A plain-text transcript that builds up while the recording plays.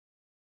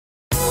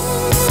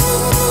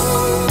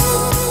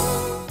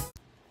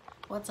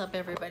What's up,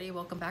 everybody?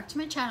 Welcome back to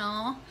my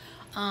channel.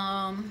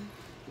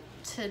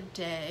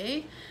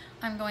 Today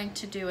I'm going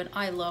to do an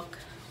eye look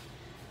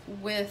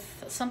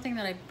with something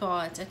that I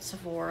bought at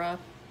Sephora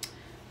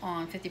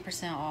on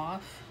 50%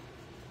 off.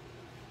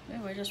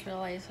 Ooh, I just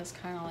realized it's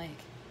kind of like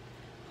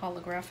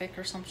holographic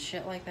or some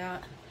shit like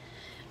that.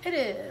 It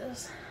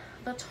is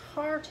the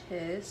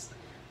Tarteist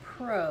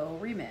Pro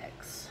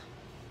Remix,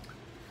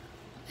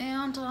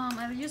 and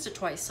I've used it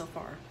twice so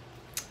far.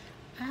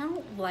 I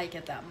don't like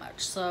it that much,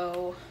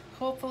 so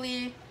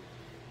hopefully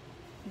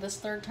this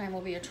third time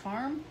will be a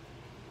charm.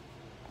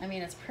 I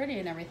mean, it's pretty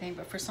and everything,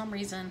 but for some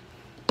reason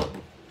I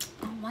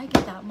don't like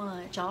it that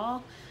much,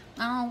 y'all.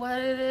 I don't know what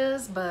it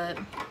is, but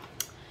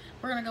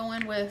we're gonna go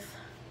in with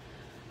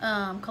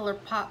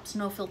ColourPop's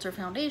No Filter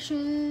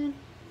Foundation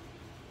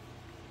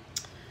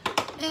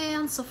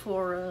and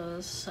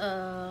Sephora's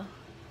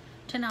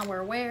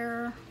 10-Hour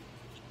Wear.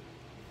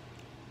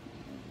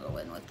 Go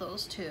in with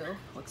those two.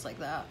 Looks like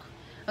that.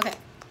 Okay,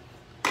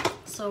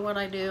 so what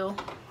I do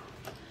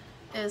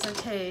is I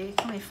take,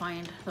 let me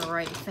find the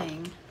right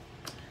thing.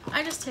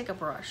 I just take a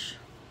brush,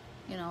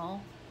 you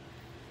know,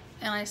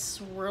 and I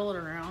swirl it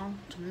around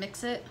to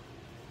mix it,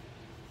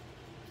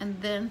 and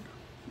then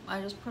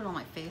I just put it on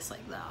my face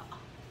like that.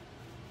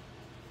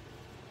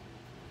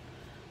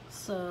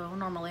 So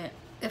normally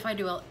if I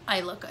do an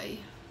eye look, I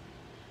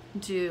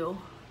do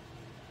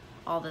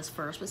all this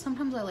first, but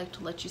sometimes I like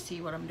to let you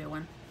see what I'm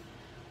doing.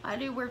 I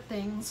do weird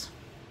things.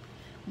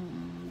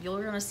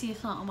 You're gonna see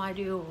something I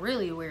do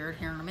really weird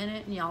here in a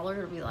minute, and y'all are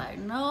gonna be like,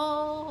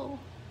 no.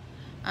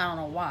 I don't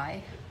know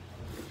why.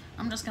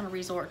 I'm just gonna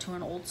resort to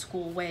an old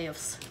school way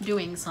of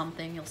doing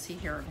something you'll see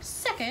here in a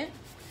second,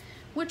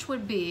 which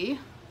would be,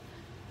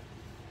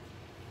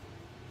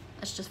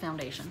 it's just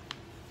foundation.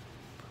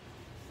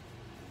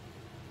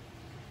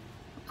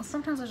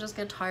 Sometimes I just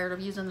get tired of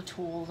using the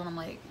tools and I'm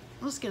like,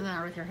 let's get in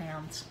there with your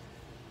hands.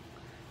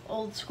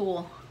 Old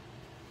school.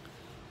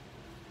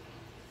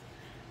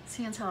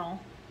 Seeing as how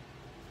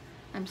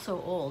I'm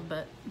so old,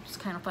 but it's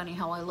kind of funny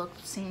how I look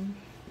seeing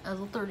as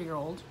a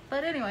 30-year-old.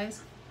 But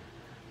anyways,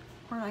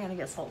 we're not gonna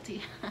get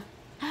salty.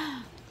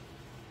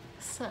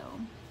 So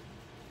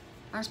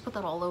I just put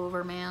that all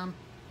over, man.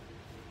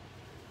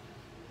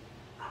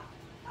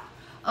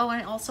 Oh,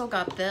 and I also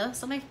got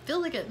this, and I feel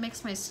like it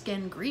makes my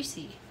skin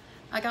greasy.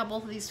 I got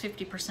both of these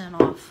 50%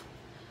 off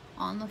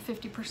on the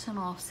 50%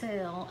 off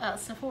sale at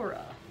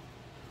Sephora.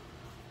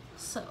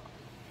 So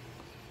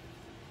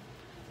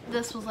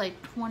this was like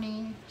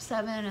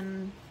 27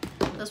 and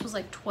this was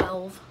like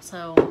 12,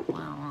 so I don't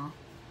know.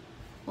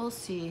 We'll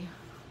see.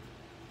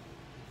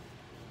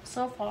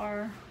 So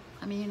far,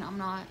 I mean, I'm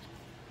not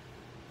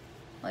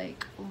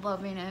like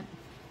loving it,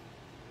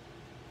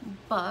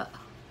 but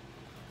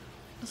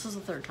this is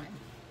the third time.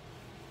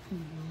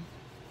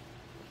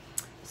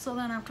 So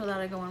then after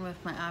that I go in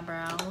with my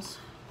eyebrows.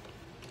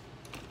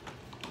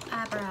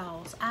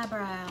 Eyebrows,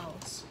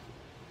 eyebrows,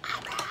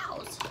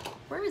 eyebrows.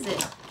 Where is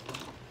it?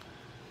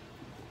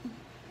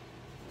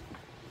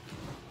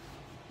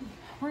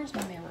 Where's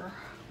my mirror?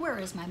 Where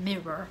is my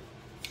mirror?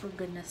 For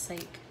goodness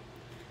sake.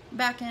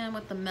 Back in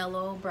with the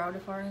Mellow Brow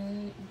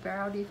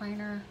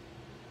Definer.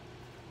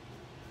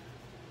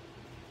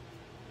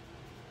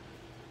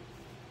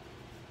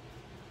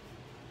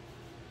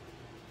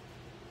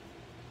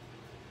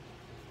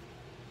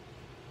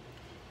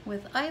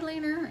 With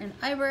eyeliner and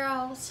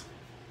eyebrows,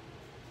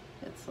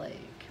 it's like,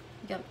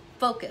 you gotta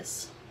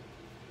focus.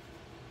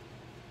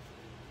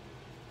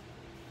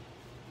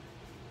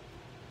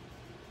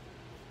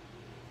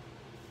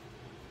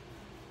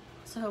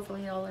 So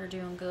hopefully y'all are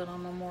doing good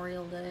on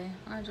Memorial Day.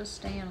 I just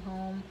staying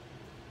home.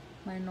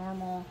 My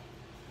normal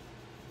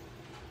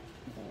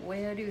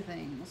way I do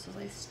things is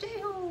I stay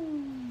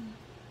home.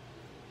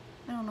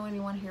 I don't know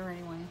anyone here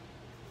anyway.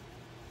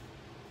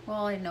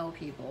 Well, I know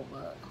people,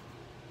 but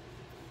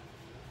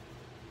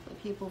the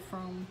people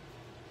from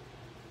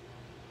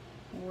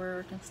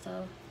work and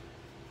stuff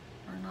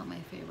are not my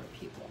favorite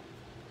people.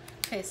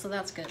 Okay, so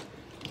that's good.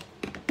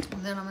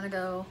 And then I'm gonna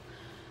go,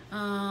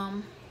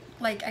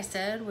 like I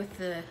said, with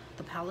the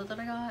palette that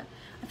I got,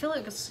 I feel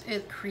like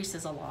it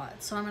creases a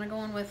lot. So I'm gonna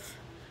go in with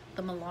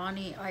the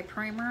Milani eye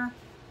primer.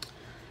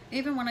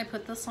 Even when I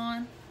put this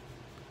on,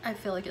 I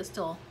feel like it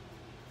still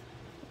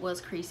was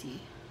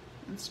creasy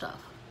and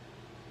stuff.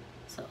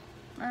 So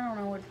I don't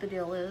know what the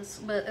deal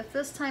is, but if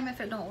this time, if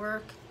it don't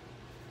work,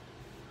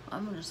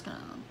 I'm just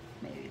gonna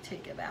maybe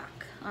take it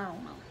back. I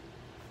don't know,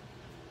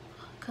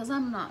 because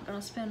I'm not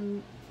gonna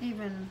spend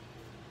even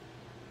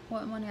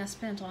what money I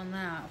spent on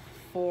that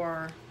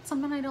for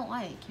something I don't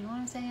like, you know what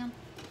I'm saying?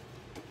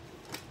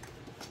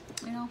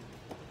 You know?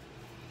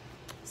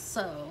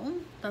 So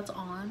that's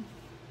on.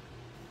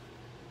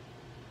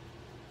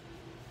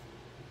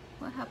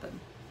 What happened?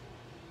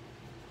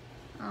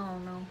 I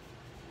don't know.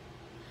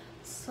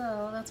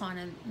 So that's on,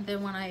 and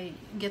then when I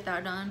get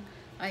that done,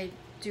 I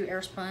do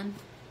air spun.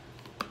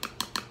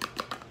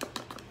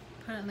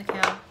 Put it in the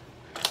cab.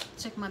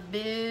 Take my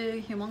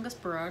big, humongous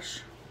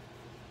brush.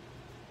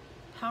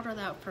 Powder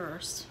that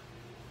first,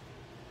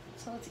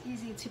 so it's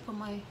easy to put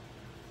my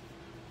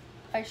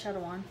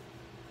eyeshadow on.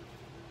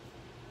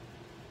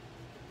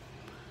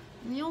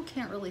 You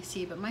can't really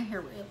see, but my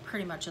hair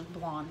pretty much is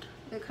blonde.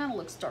 It kind of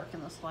looks dark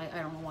in this light.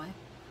 I don't know why,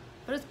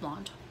 but it's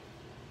blonde,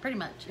 pretty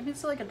much. I mean,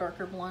 it's like a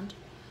darker blonde.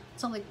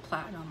 It's not like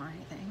platinum or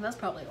anything. That's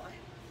probably why.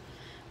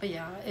 But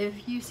yeah,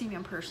 if you see me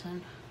in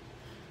person,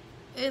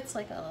 it's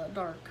like a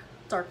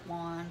dark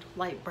blonde,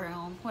 light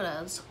brown,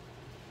 whatevs.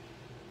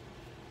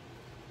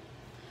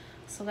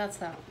 So that's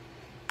that.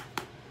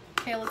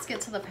 Okay, let's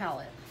get to the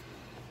palette.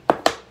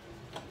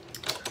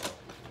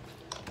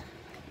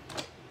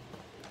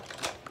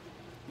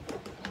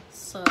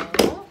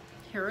 So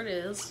here it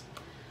is.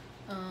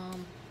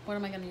 What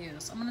am I going to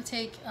use? I'm going to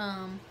take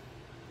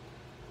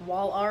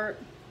Wall Art,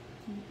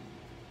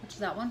 which is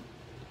that one.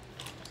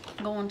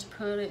 I'm going to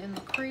put it in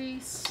the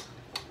crease.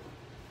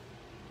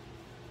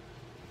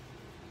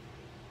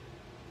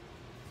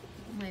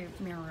 My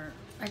mirror.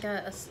 I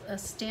got a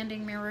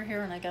standing mirror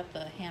here, and I got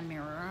the hand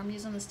mirror. I'm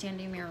using the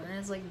standing mirror, and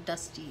it's like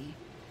dusty.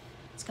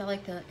 It's got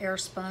like the air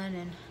spun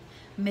and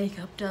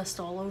makeup dust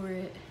all over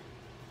it.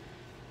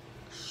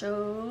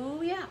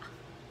 So yeah,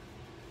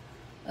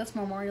 that's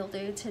Memorial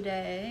Day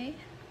today.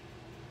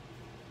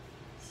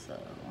 So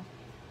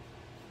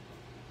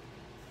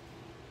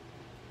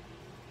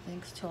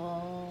thanks to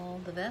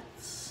all the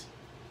vets.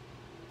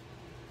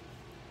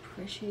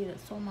 Appreciate it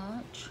so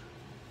much.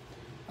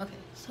 Okay,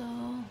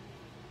 so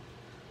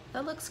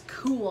that looks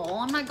cool.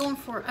 I'm not going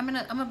for, I'm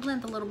gonna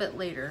blend a little bit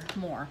later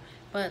more,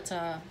 but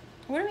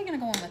what are we gonna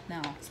go on with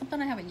now?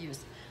 Something I haven't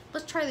used.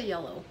 Let's try the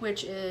yellow,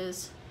 which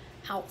is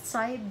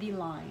Outside the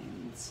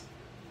Lines.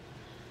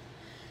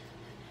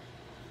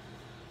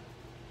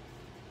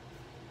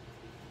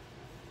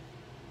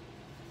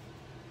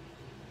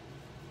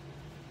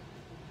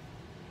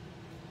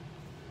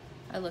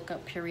 I look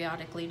up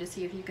periodically to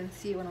see if you can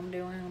see what I'm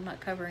doing. I'm not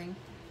covering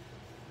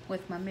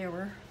with my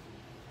mirror.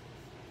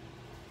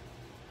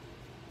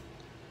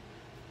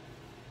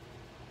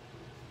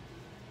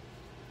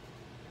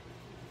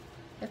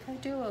 If I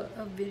do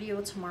a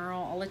video tomorrow,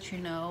 I'll let you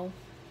know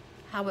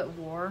how it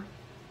wore.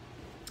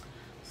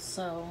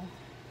 So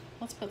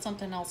let's put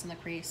something else in the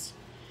crease.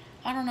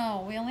 I don't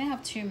know, we only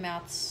have two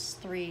mattes,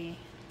 three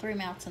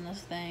mattes in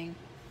this thing,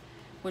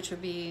 which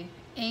would be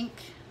ink,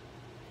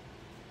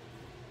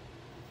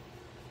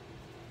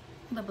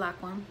 the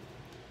black one,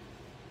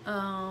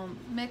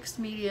 mixed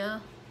media,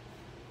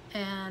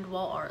 and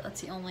Wall Art.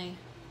 That's the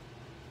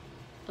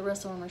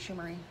rest of them are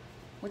shimmery,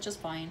 which is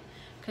fine,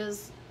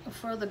 because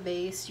for the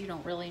base you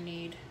don't really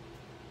need,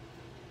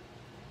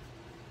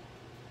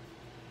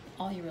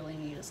 all you really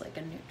need is like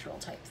a neutral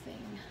type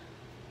thing.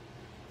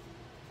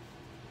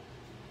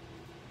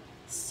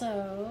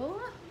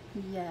 So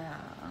yeah,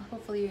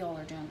 hopefully y'all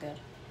are doing good.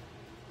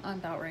 I'm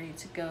about ready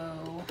to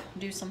go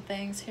do some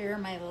things here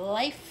in my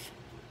life.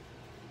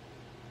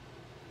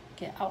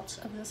 Get out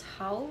of this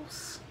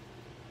house.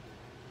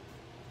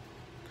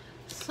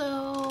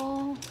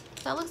 So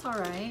that looks all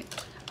right.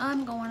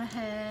 I'm going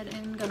ahead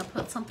and gonna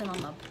put something on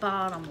the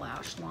bottom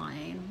lash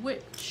line,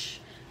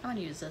 which I'm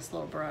gonna use this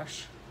little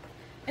brush.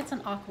 It's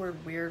an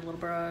awkward, weird little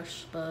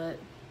brush, but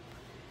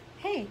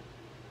hey,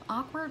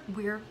 awkward,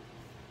 weird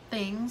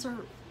things are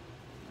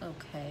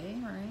okay,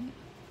 right?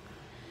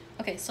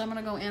 Okay, so I'm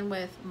gonna go in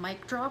with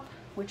Mic Drop,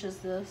 which is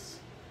this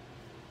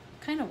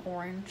kind of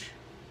orange,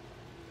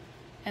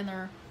 and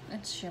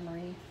it's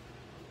shimmery,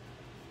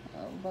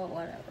 but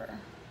whatever.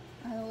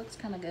 It looks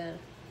kind of good.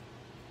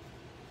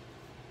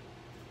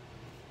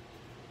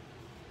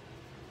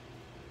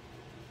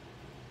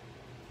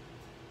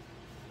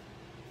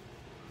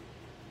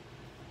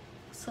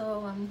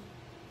 So I'm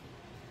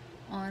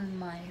on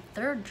my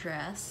third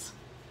dress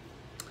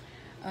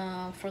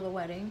for the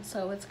wedding.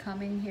 So it's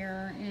coming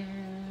here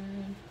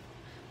in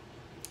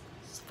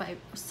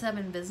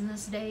 7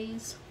 business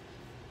days,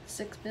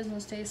 6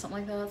 business days,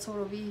 something like that. So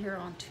it'll be here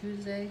on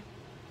Tuesday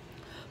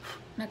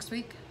next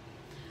week.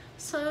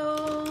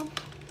 So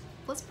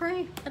let's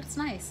pray that it's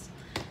nice.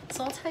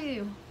 So I'll tell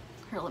you,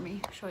 here, let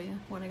me show you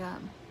what I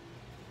got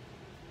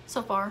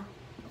so far.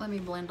 Let me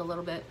blend a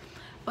little bit,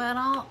 but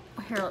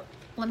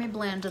let me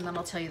blend and then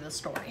I'll tell you the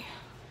story.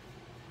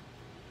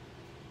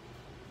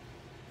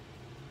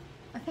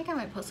 I think I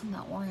might put some of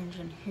that orange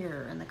in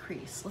here in the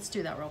crease. Let's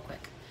do that real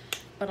quick.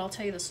 But I'll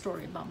tell you the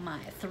story about my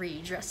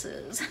 3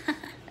 dresses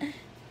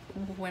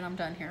when I'm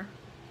done here.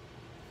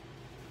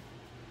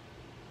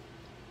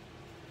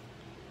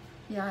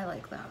 Yeah, I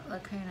like that.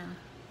 That kind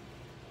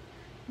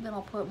of... Then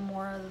I'll put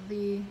more of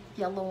the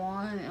yellow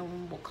on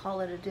and we'll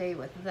call it a day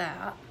with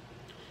that.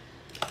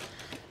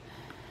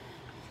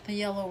 The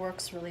yellow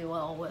works really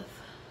well with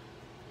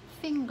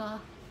finger.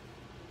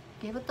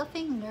 Give it the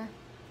finger.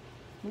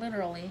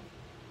 Literally.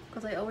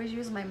 Because I always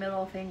use my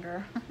middle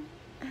finger.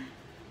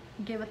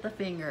 Give it the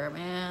finger,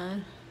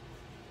 man.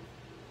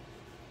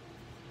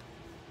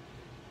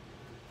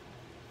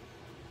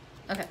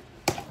 Okay.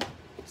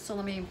 So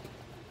let me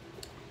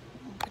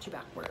put you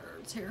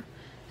backwards here.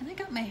 And I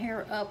got my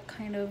hair up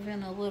kind of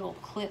in a little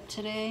clip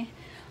today.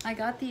 I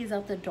got these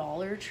at the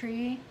Dollar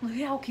Tree. Look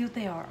at how cute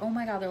they are. Oh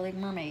my god, they're like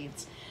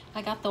mermaids.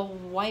 I got the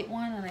white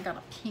one and I got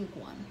a pink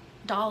one.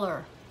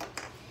 $1.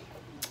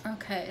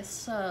 Okay,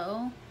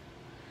 so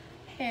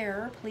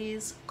hair,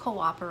 please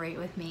cooperate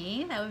with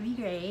me. That would be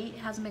great. It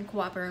hasn't been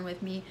cooperating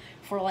with me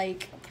for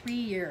like 3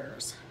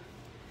 years.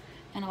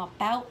 And I'm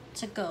about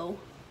to go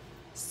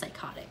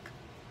psychotic.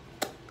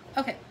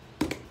 Okay,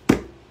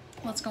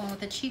 let's go on with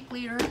the cheek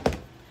leader.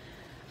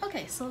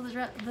 Okay, so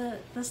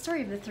the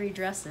story of the 3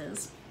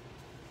 dresses,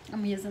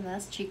 I'm using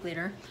this cheek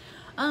leader,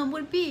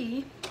 would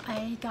be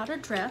I got a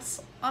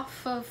dress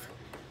offline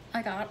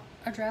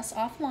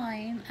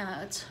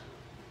at,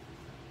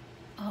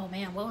 oh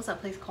man, what was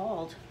that place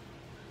called?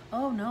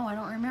 Oh no, I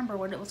don't remember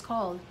what it was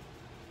called.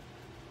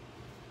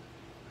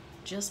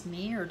 Just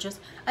Me or just,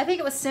 I think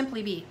it was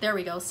Simply Be. There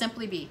we go,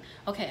 Simply Be.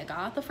 Okay, I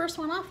got the first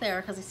one off there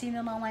because I seen it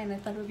online and I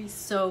thought it would be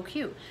so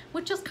cute,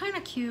 which is kind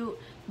of cute,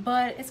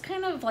 but it's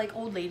kind of like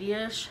old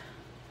lady-ish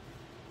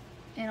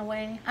in a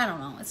way. I don't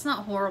know. It's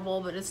not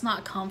horrible, but it's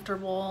not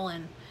comfortable,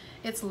 and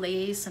it's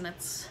lace and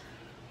it's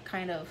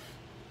kind of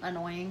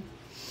annoying.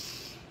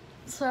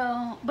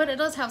 So, but it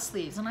does have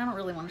sleeves, and I don't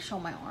really want to show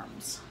my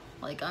arms.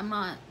 Like, I'm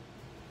not,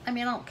 I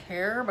mean, I don't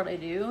care, but I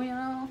do, you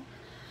know?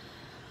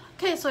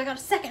 Okay, so I got a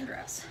second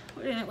dress,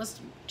 and it was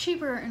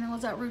cheaper, and it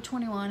was at Route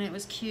 21. It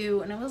was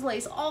cute, and it was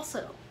lace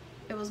also.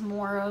 It was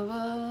more of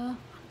a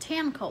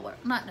tan color.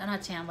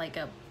 Not tan, like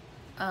a,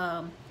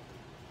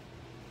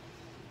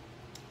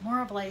 more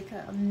of like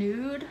a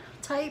nude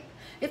type.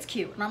 It's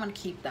cute, and I'm gonna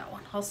keep that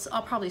one.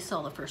 I'll probably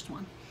sell the first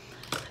one.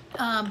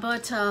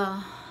 But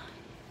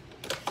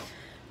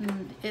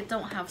it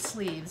don't have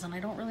sleeves, and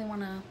I don't really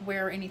want to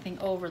wear anything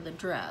over the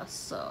dress,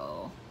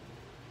 so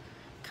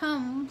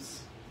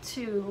comes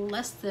to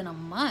less than a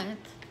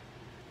month,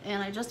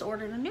 and I just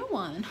ordered a new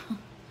one.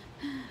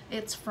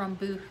 It's from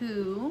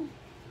Boohoo.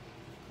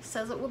 It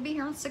says it will be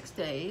here in 6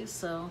 days,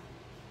 so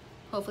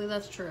hopefully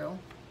that's true.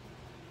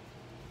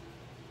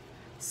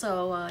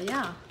 So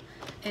yeah,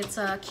 it's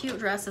a cute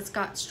dress. It's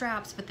got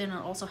straps, but then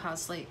it also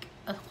has like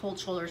a cold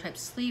shoulder type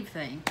sleeve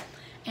thing,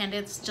 and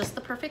it's just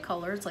the perfect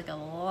color. It's like a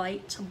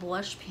light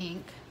blush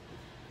pink,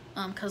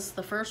 because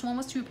the first one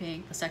was too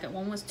pink, the second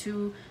one was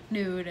too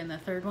nude, and the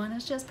third one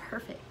is just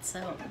perfect.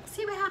 So we'll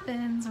see what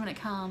happens when it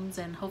comes,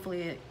 and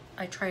hopefully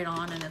I try it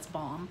on and it's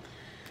bomb.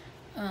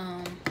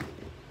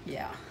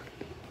 Yeah,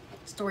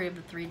 story of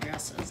the 3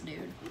 dresses,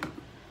 dude.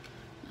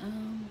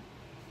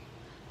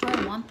 Do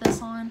I want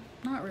this on?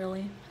 Not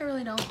really. I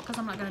really don't, because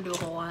I'm not going to do a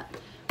whole lot.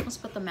 Let's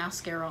put the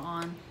mascara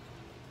on.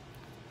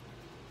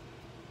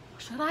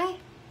 Should I?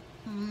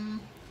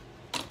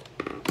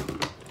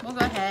 We'll go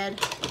ahead.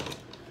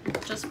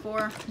 Just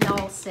for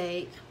y'all's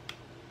sake.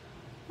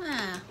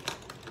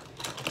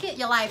 Get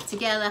your life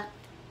together.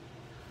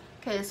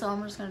 Okay, so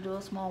I'm just going to do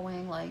a small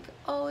wing like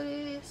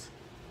always.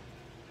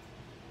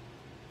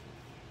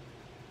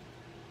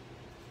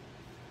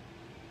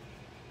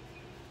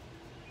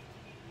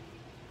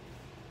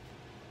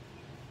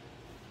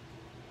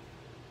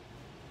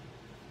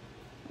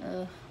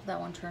 That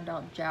one turned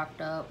out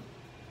jacked up.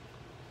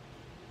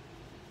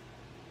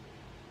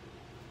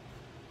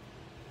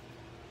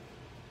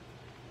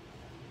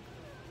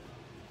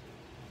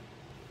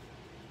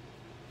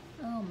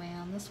 Oh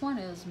man, this one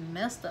is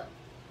messed up.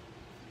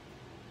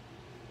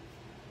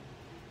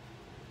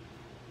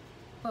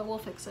 But we'll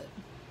fix it.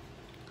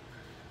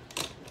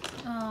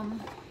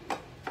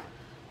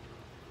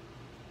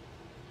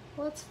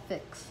 Let's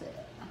fix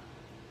it.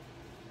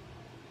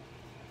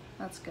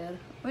 That's good.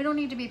 We don't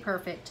need to be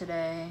perfect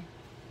today.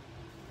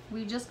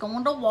 We just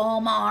going to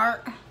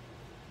Walmart.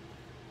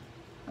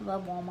 I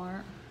love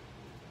Walmart.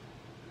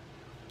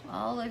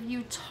 All of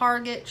you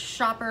Target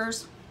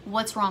shoppers,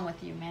 what's wrong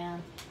with you,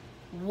 man?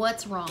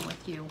 What's wrong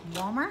with you?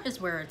 Walmart is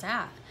where it's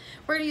at.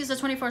 We're gonna use the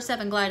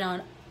 24/7 Glide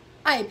On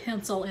eye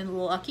pencil in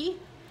Lucky.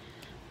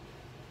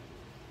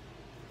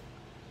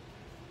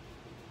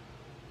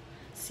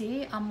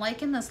 See, I'm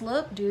liking this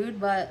look, dude,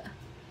 but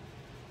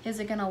is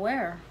it gonna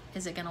wear?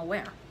 Is it gonna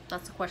wear?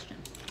 That's the question.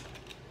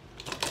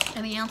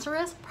 And the answer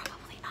is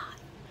probably not,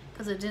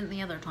 because it didn't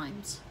the other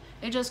times.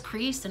 It just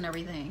creased and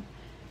everything.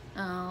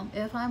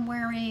 If I'm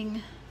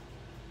wearing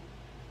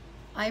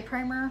eye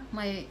primer,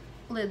 my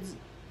lids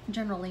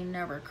generally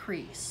never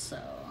crease, so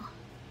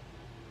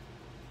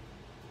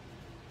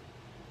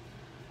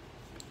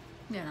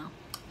you know,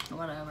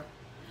 whatever.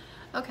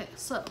 Okay,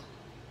 so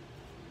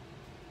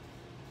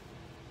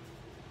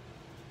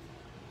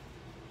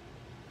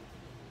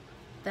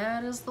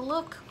that is the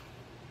look.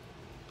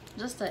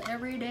 Just a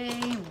everyday,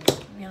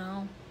 you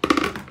know,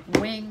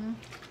 wing.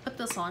 Put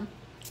this on.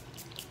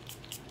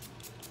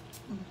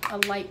 A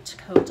light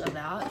coat of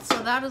that.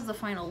 So that is the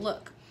final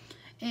look.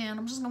 And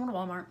I'm just going to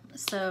Walmart.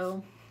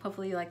 So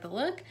hopefully you like the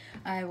look.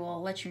 I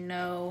will let you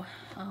know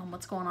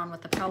what's going on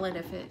with the palette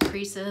if it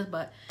creases.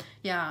 But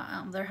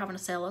yeah, they're having a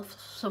sale of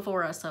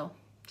Sephora, so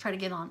try to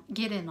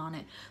get in on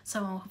it.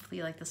 So hopefully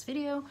you like this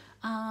video.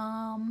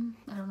 I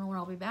don't know when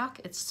I'll be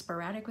back. It's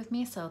sporadic with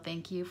me. So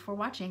thank you for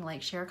watching.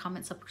 Like, share,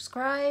 comment,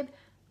 subscribe.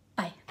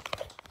 Bye.